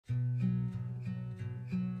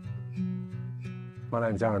My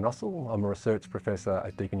name's Aaron Russell. I'm a research professor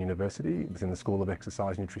at Deakin University within the School of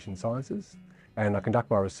Exercise and Nutrition Sciences, and I conduct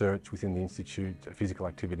my research within the Institute of Physical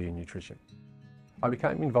Activity and Nutrition. I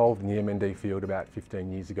became involved in the MND field about 15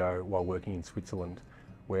 years ago while working in Switzerland,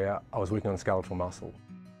 where I was working on skeletal muscle.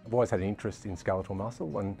 I've always had an interest in skeletal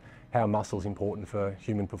muscle and how muscle is important for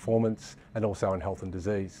human performance and also in health and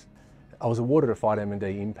disease. I was awarded a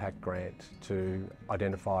FightMND impact grant to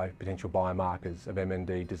identify potential biomarkers of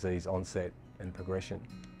MND disease onset and progression.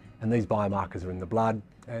 And these biomarkers are in the blood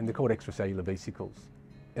and they're called extracellular vesicles.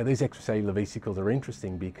 Now, these extracellular vesicles are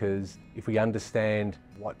interesting because if we understand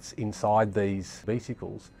what's inside these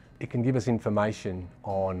vesicles, it can give us information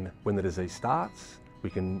on when the disease starts,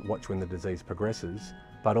 we can watch when the disease progresses,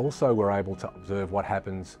 but also we're able to observe what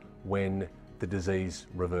happens when the disease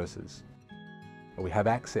reverses. We have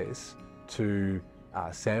access to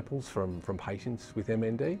samples from patients with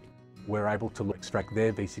MND. We're able to extract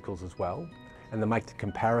their vesicles as well and then make the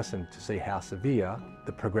comparison to see how severe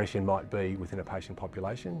the progression might be within a patient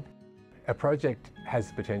population. Our project has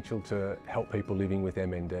the potential to help people living with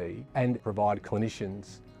MND and provide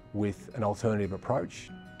clinicians with an alternative approach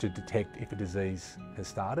to detect if a disease has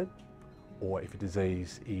started, or if a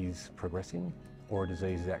disease is progressing, or a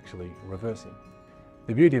disease is actually reversing.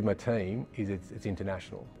 The beauty of my team is it's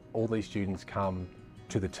international. All these students come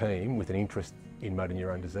to the team with an interest in motor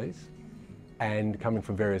neurone disease, and coming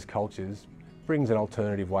from various cultures brings an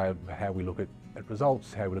alternative way of how we look at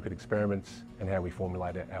results, how we look at experiments, and how we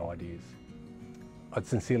formulate our ideas. I'd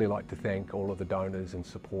sincerely like to thank all of the donors and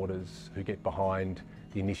supporters who get behind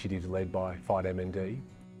the initiatives led by FightMND.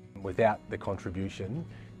 Without the contribution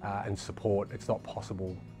and support, it's not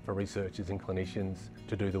possible for researchers and clinicians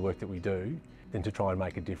to do the work that we do, than to try and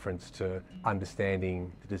make a difference to understanding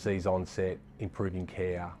the disease onset, improving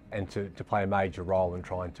care, and to play a major role in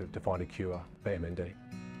trying to find a cure for MND.